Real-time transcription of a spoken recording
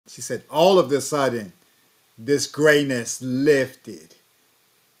She said, all of a sudden, this grayness lifted.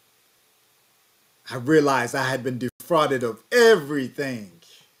 I realized I had been defrauded of everything.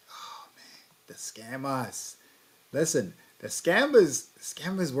 Oh man, the scammers. Listen, the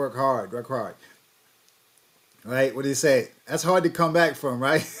scammers work hard. Right? What do you say? That's hard to come back from,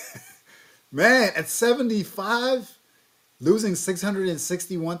 right? Man, at 75, losing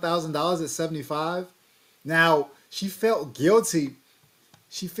 $661,000 at 75. Now, she felt guilty.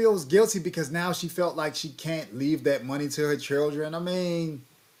 She feels guilty because now she felt like she can't leave that money to her children. I mean,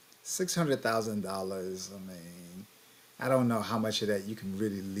 $600,000. I mean, I don't know how much of that you can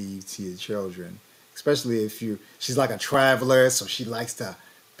really leave to your children, especially if she's like a traveler, so she likes to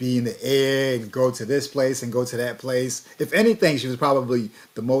be in the air and go to this place and go to that place. If anything, she was probably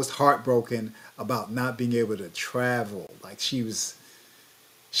the most heartbroken about not being able to travel. Like she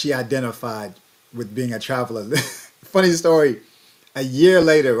identified with being a traveler. Funny story. A year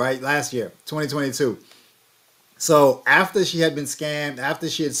later, right? Last year, 2022. So after she had been scammed, after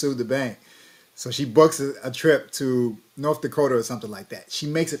she had sued the bank, so she books a trip to North Dakota or something like that. She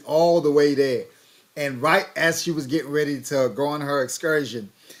makes it all the way there. And right as she was getting ready to go on her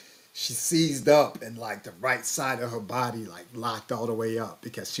excursion, she seized up and like the right side of her body like locked all the way up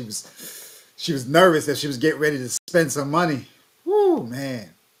because she was nervous that she was getting ready to spend some money. Whoo, man.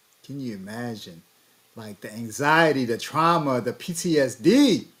 Can you imagine? Like the anxiety, the trauma, the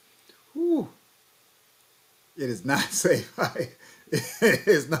PTSD. Whoo, it is not safe. Right? It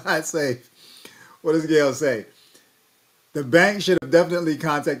is not safe. What does Gail say? The bank should have definitely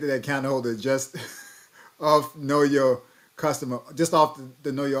contacted the account holder just off know your customer, just off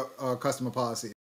the know your customer policy.